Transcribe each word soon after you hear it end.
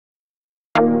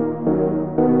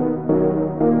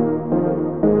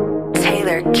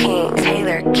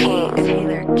King.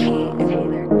 Taylor King.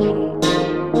 Taylor King.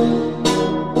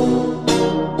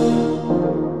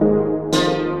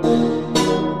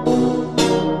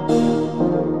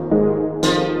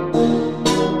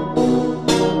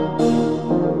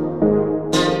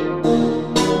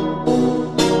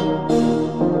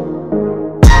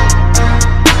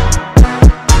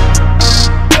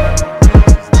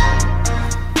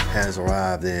 Has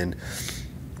arrived, and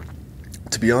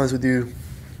to be honest with you,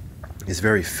 it's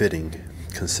very fitting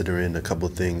considering a couple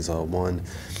of things. One,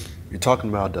 you're talking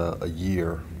about a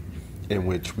year in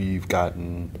which we've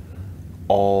gotten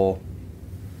all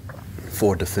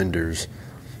four Defenders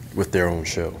with their own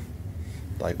show.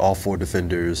 Like all four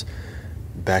Defenders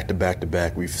back to back to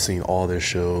back. We've seen all their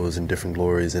shows and different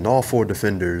glories, and all four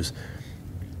Defenders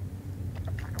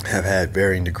have had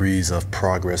varying degrees of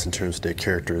progress in terms of their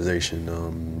characterization.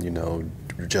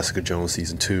 Jessica Jones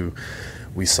season 2,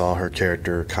 we saw her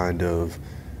character kind of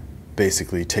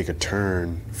basically take a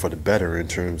turn for the better in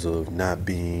terms of not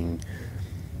being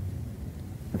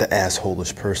the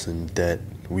assholish person that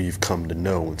we've come to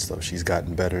know and stuff. She's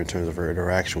gotten better in terms of her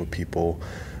interaction with people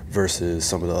versus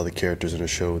some of the other characters in the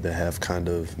show that have kind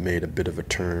of made a bit of a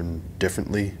turn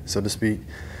differently, so to speak.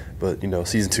 But,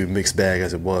 season 2, mixed bag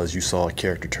as it was, you saw a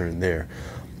character turn there.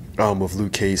 With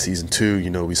Luke Cage season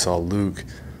 2, we saw Luke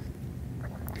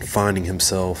finding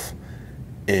himself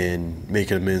and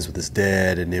making amends with his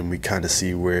dad, and then we kind of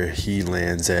see where he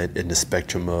lands at in the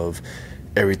spectrum of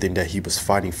everything that he was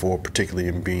fighting for, particularly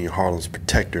in being Harlem's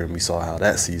protector, and we saw how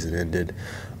that season ended.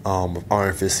 With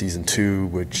Iron Fist season 2,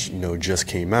 which just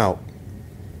came out,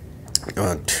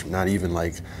 not even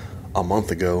like a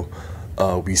month ago,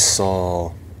 we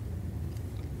saw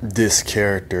this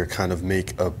character kind of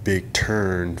make a big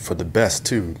turn for the best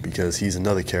too, because he's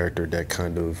another character that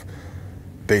kind of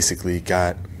basically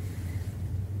got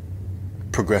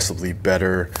progressively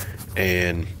better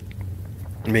and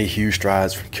made huge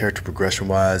strides from character progression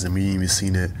wise, and we even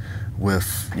seen it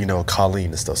with Colleen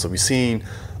and stuff. So we've seen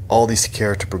all these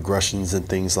character progressions and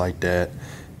things like that,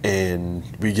 and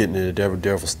we get into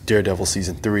Daredevil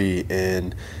season 3,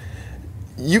 and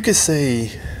you could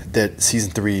say that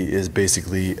season 3 is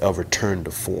basically a return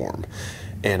to form.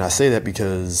 And I say that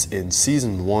because in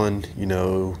season 1,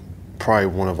 probably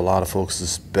one of a lot of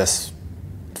folks' best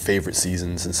favorite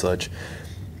seasons and such,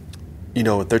 in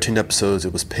 13 episodes,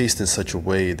 it was paced in such a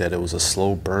way that it was a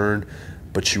slow burn,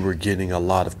 but you were getting a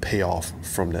lot of payoff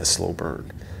from that slow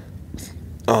burn.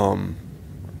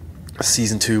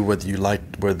 Season 2, whether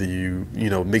you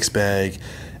mixed bag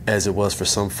as it was for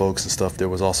some folks and stuff, there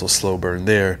was also slow burn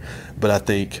there. But I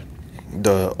think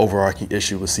the overarching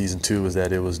issue with season 2 is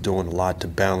that it was doing a lot to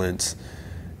balance,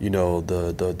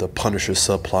 the Punisher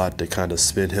subplot to kind of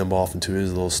spin him off into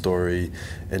his little story,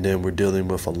 and then we're dealing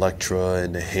with Elektra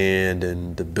and the Hand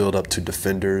and the build up to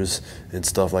Defenders and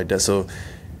stuff like that. So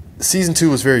season 2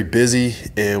 was very busy,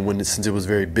 and since it was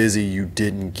very busy, you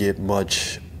didn't get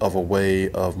much of a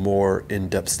way of more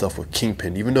in-depth stuff with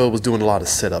Kingpin, even though it was doing a lot of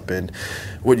setup. And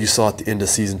what you saw at the end of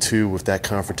season 2 with that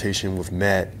confrontation with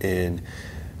Matt and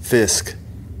Fisk,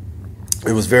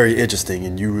 it was very interesting,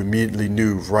 and you immediately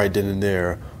knew right then and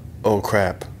there, oh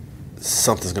crap,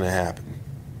 something's gonna happen.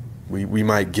 We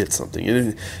might get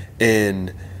something.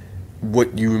 And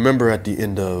what you remember at the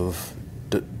end of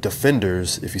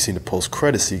Defenders, if you've seen the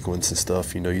post-credit sequence and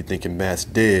stuff, you're thinking Matt's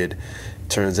dead.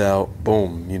 Turns out,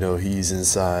 boom, he's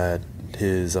inside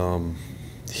his,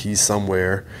 he's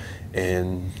somewhere,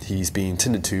 and he's being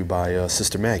tended to by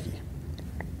Sister Maggie.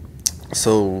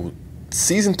 So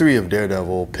season 3 of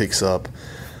Daredevil picks up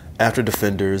after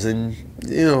Defenders, and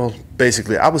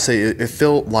basically I would say it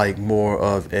felt like more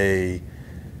of a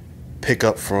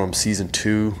pickup from season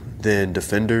 2 than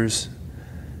Defenders,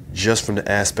 just from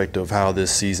the aspect of how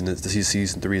this season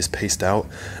 3 is paced out.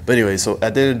 But anyway, so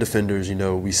at the end of Defenders,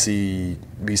 we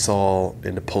saw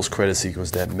in the post-credit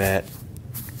sequence that Matt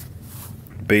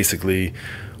basically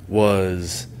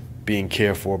was being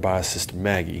cared for by his sister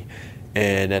Maggie.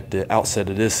 And at the outset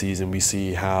of this season, we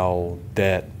see how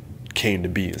that came to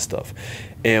be and stuff.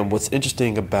 And what's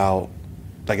interesting about,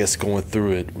 I guess, going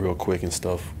through it real quick and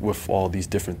stuff with all these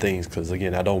different things, because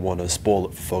again, I don't want to spoil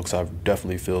it for folks. I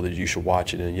definitely feel that you should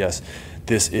watch it. And yes,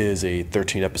 this is a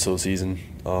 13 episode season.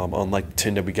 Unlike the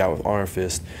 10 that we got with Iron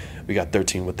Fist, we got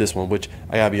 13 with this one, which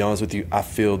I gotta be honest with you, I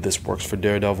feel this works for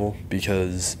Daredevil,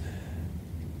 because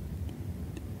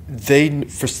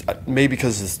maybe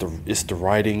because it's the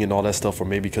writing and all that stuff, or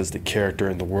maybe because the character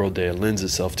and the world that it lends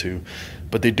itself to,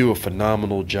 but they do a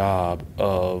phenomenal job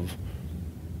of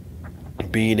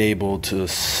being able to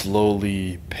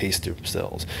slowly pace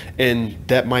themselves. And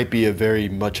that might be a very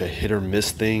much a hit or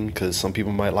miss thing, because some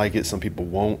people might like it, some people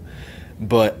won't.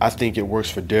 But I think it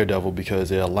works for Daredevil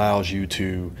because it allows you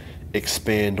to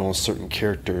expand on certain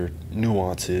character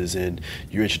nuances, and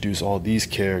you introduce all these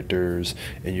characters,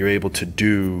 and you're able to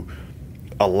do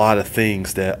a lot of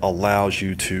things that allows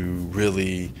you to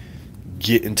really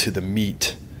get into the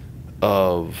meat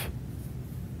of,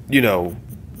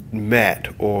 Matt,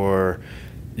 or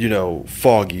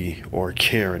Foggy, or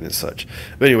Karen and such.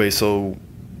 But anyway, so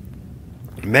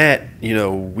Matt,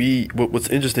 what's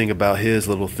interesting about his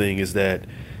little thing is that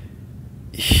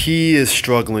he is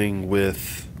struggling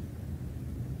with,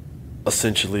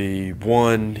 essentially,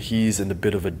 one, he's in a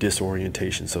bit of a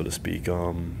disorientation, so to speak.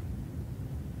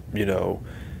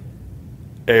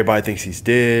 Everybody thinks he's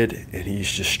dead, and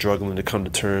he's just struggling to come to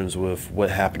terms with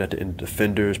what happened at the end of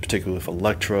Defenders, particularly with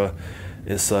Elektra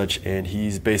and such. And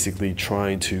he's basically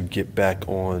trying to get back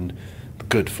on the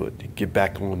good foot, get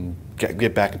back into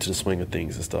the swing of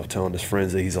things and stuff, telling his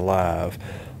friends that he's alive.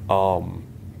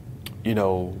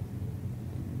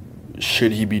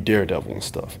 Should he be Daredevil and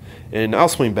stuff? And I'll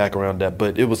swing back around that,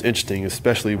 but it was interesting,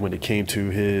 especially when it came to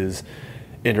his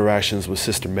interactions with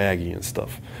Sister Maggie and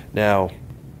stuff. Now,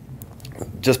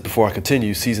 just before I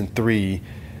continue, season 3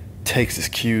 takes its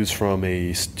cues from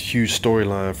a huge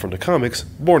storyline from the comics,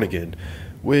 Born Again,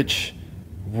 which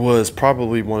was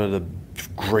probably one of the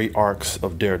great arcs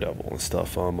of Daredevil and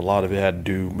stuff.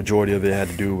 Majority of it had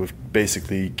to do with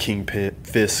basically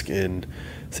Fisk and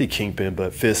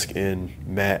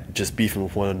Matt just beefing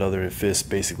with one another, and Fisk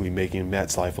basically making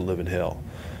Matt's life a living hell,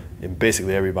 and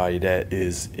basically everybody that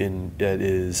is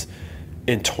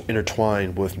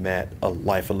intertwined with Matt a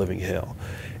life a living hell.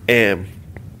 And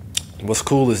what's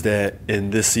cool is that in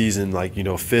this season,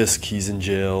 Fisk, he's in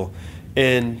jail,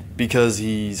 and because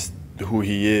he's who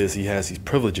he is, he has these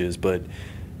privileges, but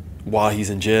while he's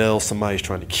in jail, somebody's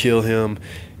trying to kill him,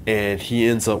 and he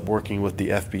ends up working with the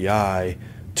FBI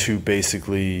to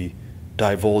basically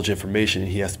divulge information.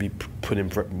 He has to be put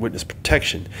in witness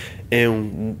protection.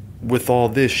 And with all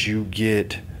this, you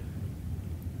get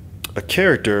a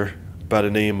character by the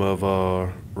name of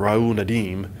Raul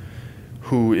Nadim,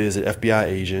 who is an FBI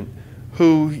agent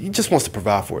who he just wants to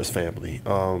provide for his family.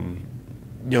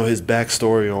 His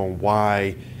backstory on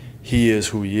why he is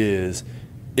who he is,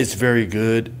 it's very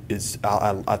good.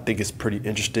 I think it's pretty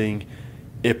interesting.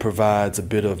 It provides a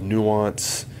bit of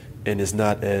nuance, and it's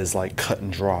not as cut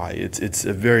and dry. It's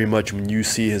very much, when you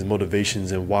see his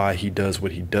motivations and why he does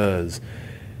what he does,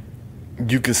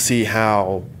 you can see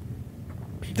how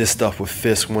this stuff with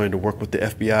Fisk wanting to work with the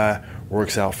FBI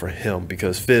works out for him,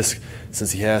 because Fisk,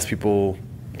 since he has people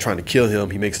trying to kill him,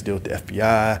 he makes a deal with the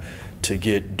FBI to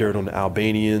get dirt on the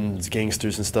Albanians,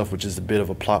 gangsters and stuff, which is a bit of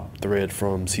a plot thread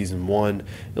from season 1, a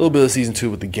little bit of season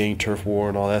 2 with the gang turf war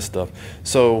and all that stuff.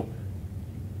 So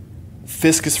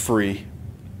Fisk is free,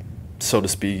 so to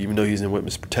speak, even though he's in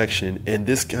witness protection, and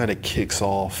this kind of kicks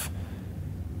off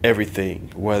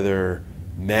everything, whether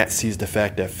Matt sees the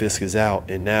fact that Fisk is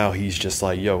out, and now he's just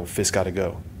like, yo, Fisk gotta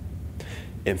go.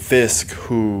 And Fisk,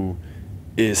 who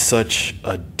is such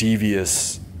a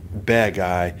devious bad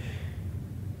guy,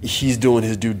 he's doing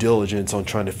his due diligence on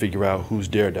trying to figure out who's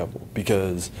Daredevil,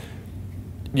 because,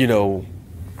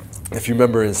 if you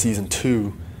remember in season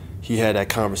 2, he had that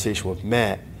conversation with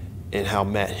Matt, and how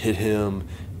Matt hit him,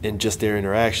 and just their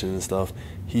interactions and stuff.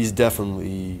 He's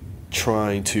definitely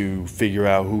trying to figure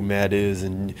out who Matt is,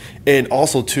 and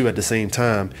also too, at the same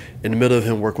time, in the middle of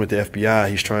him working with the FBI,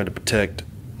 he's trying to protect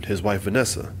his wife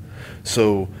Vanessa.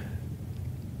 So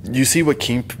we see what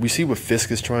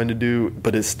Fisk is trying to do,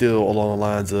 but it's still along the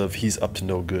lines of he's up to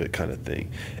no good kind of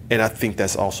thing. And I think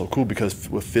that's also cool, because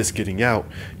with Fisk getting out,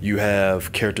 you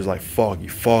have characters like Foggy.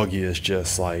 Foggy is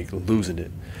just losing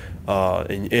it,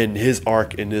 and his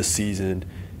arc in this season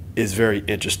is very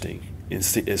interesting,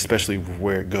 especially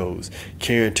where it goes.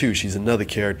 Karen too, she's another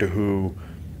character who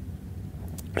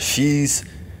she's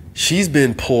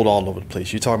been pulled all over the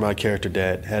place. You're talking about a character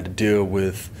that had to deal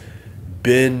with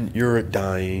Ben Urich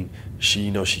dying. She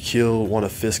killed one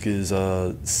of Fisk's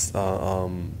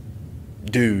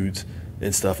dudes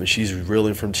and stuff, and she's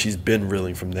been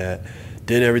reeling from that.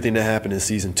 Then everything that happened in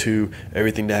season 2,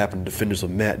 everything that happened in Defenders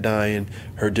with Matt dying,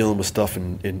 her dealing with stuff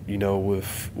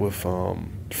with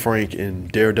Frank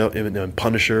and Daredevil and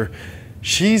Punisher.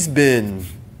 She's been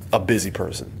a busy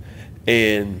person,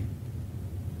 and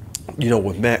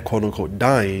with Matt quote unquote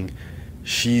dying,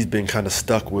 she's been kind of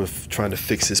stuck with trying to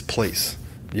fix his place,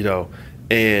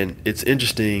 and it's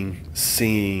interesting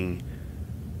seeing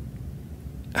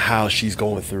how she's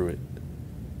going through it.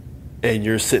 And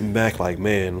you're sitting back like,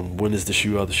 man, when is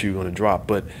the other shoe going to drop?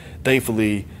 But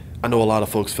thankfully, I know a lot of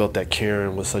folks felt that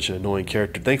Karen was such an annoying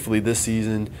character. Thankfully, this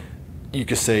season, you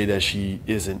could say that she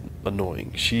isn't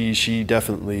annoying. She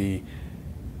definitely,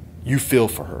 you feel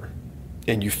for her,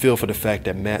 and you feel for the fact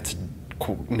that Matt's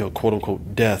quote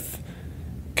unquote death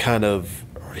kind of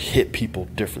hit people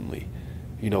differently.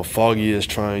 Foggy is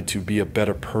trying to be a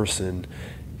better person,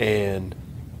 and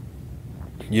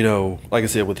like I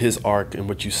said, with his arc and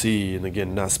what you see, and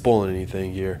again, not spoiling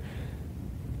anything here,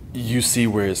 you see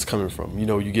where it's coming from.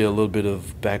 You get a little bit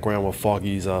of background with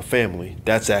Foggy's family.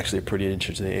 That's actually a pretty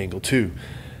interesting angle too.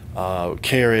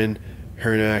 Karen,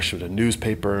 her interaction with the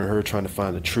newspaper and her trying to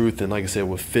find the truth, and like I said,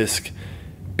 with Fisk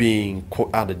being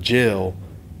quote out of jail,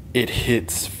 it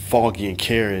hits Foggy and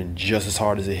Karen just as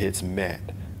hard as it hits Matt,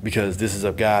 because this is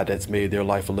a guy that's made their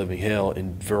life a living hell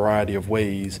in a variety of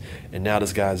ways, and now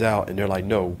this guy's out, and they're like,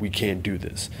 no, we can't do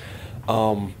this.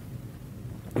 Now,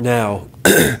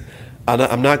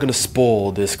 I'm not going to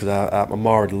spoil this because I'm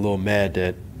already a little mad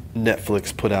that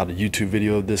Netflix put out a YouTube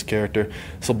video of this character.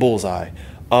 So Bullseye.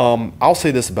 I'll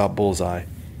say this about Bullseye.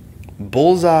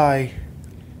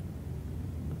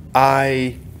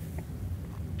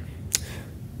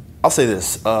 I'll say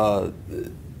this.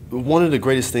 One of the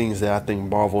greatest things that I think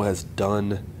Marvel has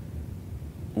done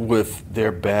with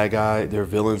their their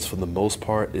villains for the most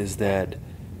part, is that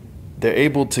they're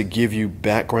able to give you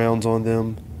backgrounds on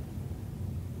them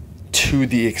to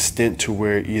the extent to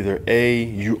where either A,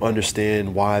 you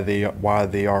understand why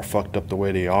they are fucked up the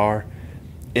way they are,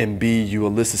 and B, you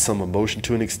elicit some emotion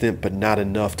to an extent, but not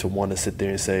enough to want to sit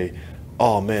there and say,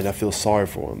 oh man, I feel sorry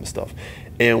for him and stuff.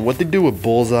 And what they do with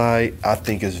Bullseye, I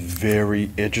think, is very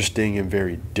interesting and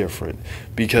very different,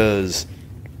 because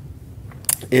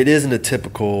it isn't a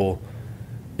typical,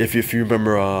 if you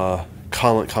remember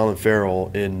Colin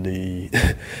Farrell in the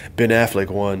Ben Affleck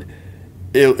one,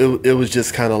 it was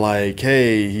just kind of like,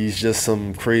 hey, he's just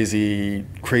some crazy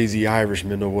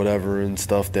Irishman or whatever and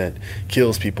stuff that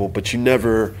kills people, but you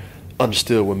never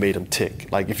understood what made him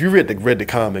tick. Like, if you read the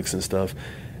comics and stuff,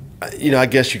 I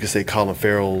guess you could say Colin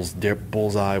Farrell's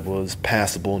Bullseye was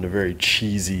passable in a very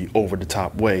cheesy,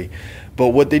 over-the-top way. But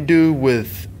what they do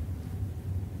with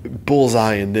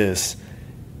Bullseye in this,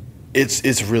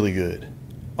 it's really good.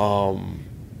 And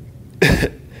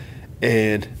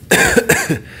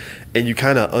and you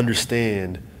kind of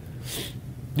understand,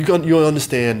 you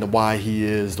understand why he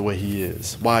is the way he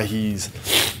is, why he's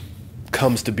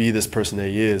comes to be this person that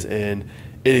he is, and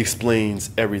it explains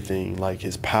everything, like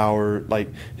his power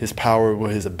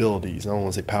with his abilities. I don't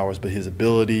want to say powers, but his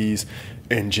abilities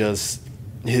and just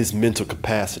his mental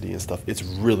capacity and stuff. It's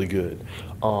really good.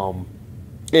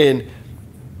 And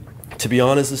to be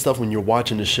honest and stuff, when you're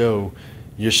watching the show,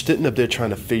 you're sitting up there trying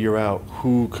to figure out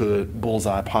who could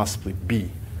Bullseye possibly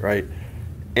be, right?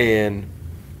 And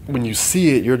when you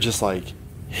see it, you're just like,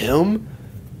 him?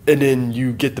 And then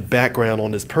you get the background on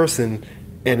this person,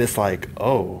 and it's like,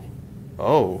 oh,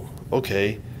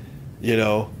 okay,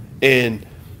 and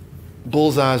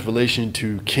Bullseye's relation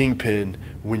to Kingpin,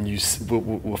 when you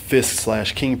with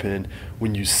Fisk / Kingpin,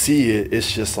 when you see it,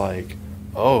 it's just like,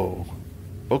 oh,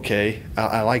 okay,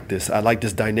 I like this. I like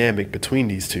this dynamic between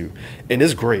these two, and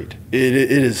it's great. It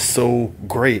is so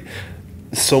great,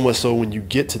 so much so when you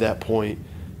get to that point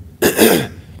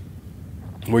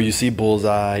where you see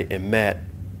Bullseye and Matt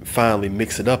finally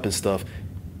mix it up and stuff.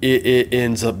 It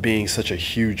ends up being such a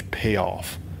huge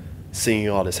payoff seeing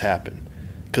all this happen,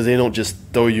 because they don't just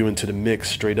throw you into the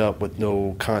mix straight up with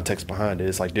no context behind it.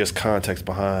 It's like there's context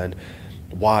behind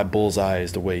why Bullseye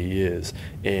is the way he is,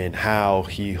 and how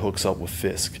he hooks up with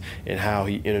Fisk, and how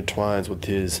he intertwines with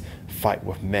his fight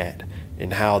with Matt,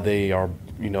 and how they are,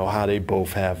 how they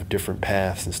both have different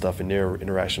paths and stuff in their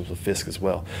interactions with Fisk as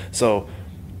well. So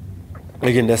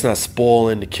again, that's not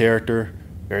spoiling the character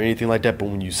or anything like that, but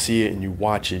when you see it and you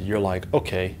watch it, you're like,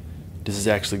 okay, this is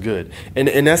actually good.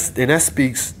 And that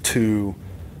speaks to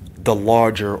the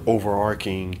larger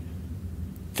overarching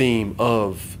theme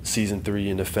of season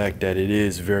 3, and the fact that it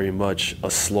is very much a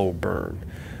slow burn.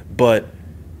 But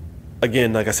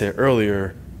again, like I said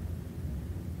earlier,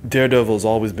 Daredevil has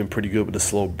always been pretty good with the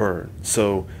slow burn.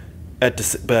 So at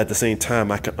the same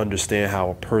time, I can understand how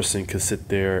a person could sit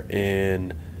there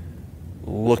and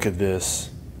look at this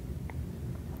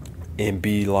and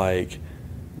be like,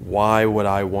 why would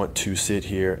I want to sit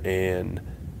here and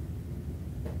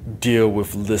deal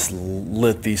with this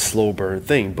lengthy slow burn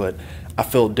thing? But I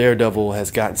felt Daredevil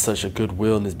has gotten such a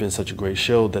goodwill and has been such a great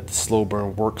show that the slow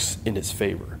burn works in its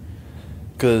favor.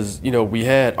 Because, we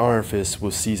had Iron Fist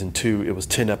with season 2, it was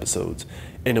 10 episodes,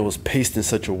 and it was paced in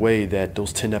such a way that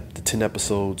those 10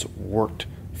 episodes worked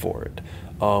for it.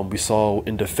 We saw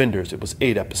in Defenders, it was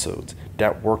 8 episodes.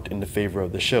 That worked in the favor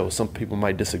of the show. Some people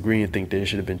might disagree and think that it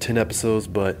should have been 10 episodes,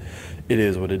 but it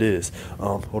is what it is.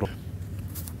 Hold on.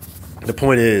 The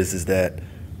point is that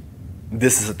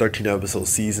this is a 13 episode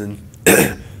season,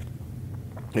 and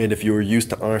if you were used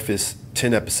to Iron Fist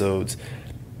 10 episodes,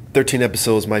 13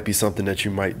 episodes might be something that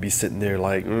you might be sitting there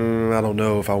like, I don't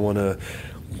know if I want to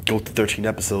go through 13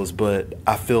 episodes. But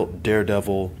I felt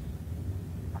Daredevil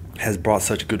has brought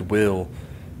such goodwill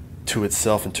to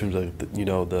itself in terms of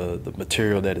the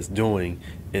material that it's doing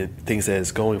and things that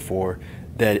it's going for,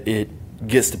 that it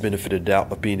gets the benefit of the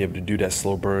doubt of being able to do that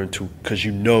slow burn too, because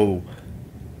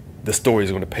the story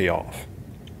is going to pay off,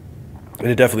 and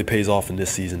it definitely pays off in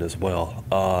this season as well.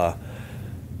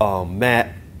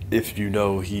 Matt, if you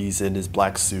know, he's in his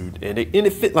black suit, and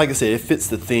it fit, like I said, it fits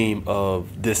the theme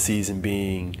of this season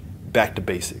being back to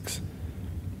basics.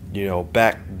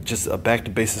 Just a back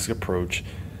to basics approach.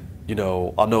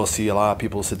 I see a lot of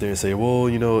people sit there and say, well,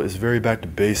 it's very back to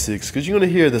basics, because you're going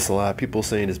to hear this a lot. People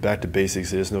saying it's back to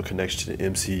basics, there's no connection to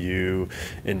MCU,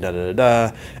 and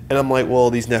da-da-da-da. And I'm like, well,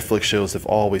 these Netflix shows have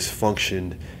always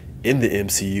functioned in the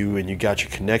MCU, and you got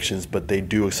your connections, but they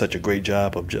do such a great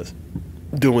job of just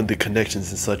doing the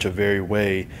connections in such a very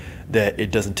way that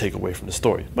it doesn't take away from the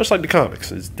story. Much like the comics,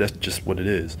 that's just what it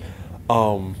is.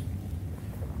 But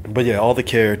yeah, all the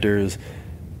characters,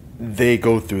 they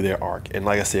go through their arc, and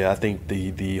like I said, I think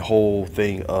the whole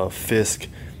thing of Fisk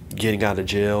getting out of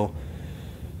jail,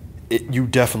 you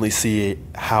definitely see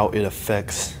how it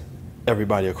affects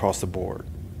everybody across the board.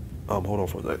 Hold on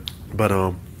for a second.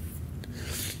 But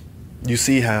you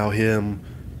see how him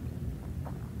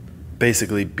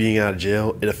basically being out of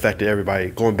jail, it affected everybody.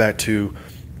 Going back to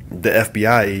the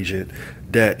FBI agent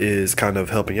that is kind of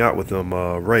helping out with them,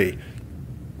 Ray.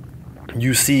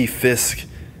 You see Fisk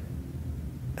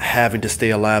having to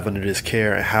stay alive under this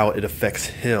care and how it affects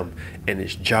him and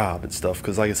his job and stuff.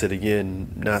 Because like I said,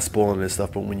 again, not spoiling this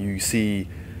stuff, but when you see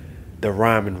the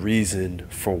rhyme and reason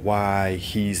for why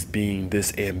he's being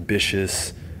this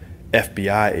ambitious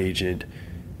FBI agent,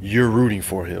 you're rooting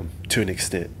for him to an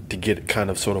extent to get kind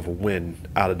of sort of a win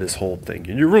out of this whole thing.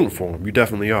 And you're rooting for him. You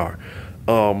definitely are.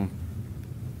 And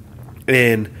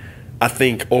I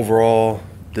think overall,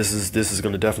 this is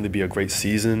going to definitely be a great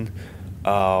season.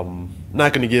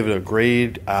 Not going to give it a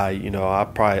grade.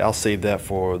 I'll save that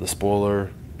for the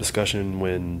spoiler discussion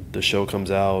when the show comes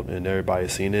out and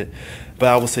everybody's seen it. But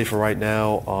I will say for right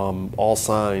now, all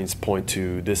signs point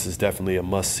to this is definitely a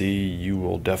must see. You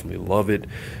will definitely love it.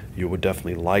 You will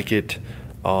definitely like it.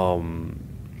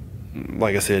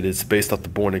 Like I said, it's based off the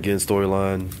Born Again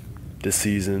storyline this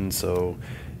season. So,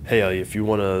 hey, if you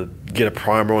want to get a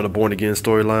primer on the Born Again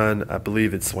storyline, I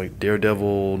believe it's like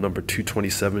Daredevil number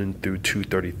 227 through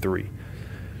 233.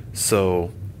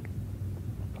 So,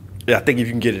 yeah, I think if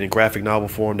you can get it in graphic novel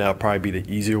form, that'll probably be the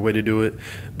easier way to do it.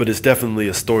 But it's definitely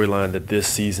a storyline that this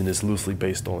season is loosely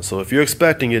based on. So if you're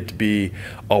expecting it to be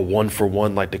a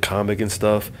one-for-one like the comic and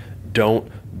stuff,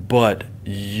 don't. But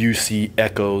you see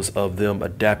echoes of them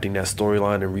adapting that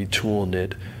storyline and retooling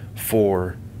it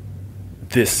for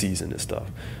this season and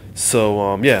stuff.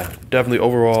 So, yeah, definitely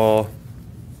overall,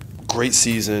 great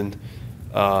season.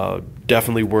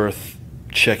 Definitely worth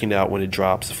checking out when it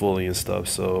drops fully and stuff.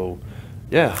 So,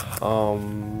 yeah,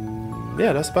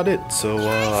 that's about it. So,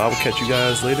 I will catch you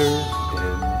guys later,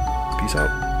 and peace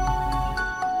out.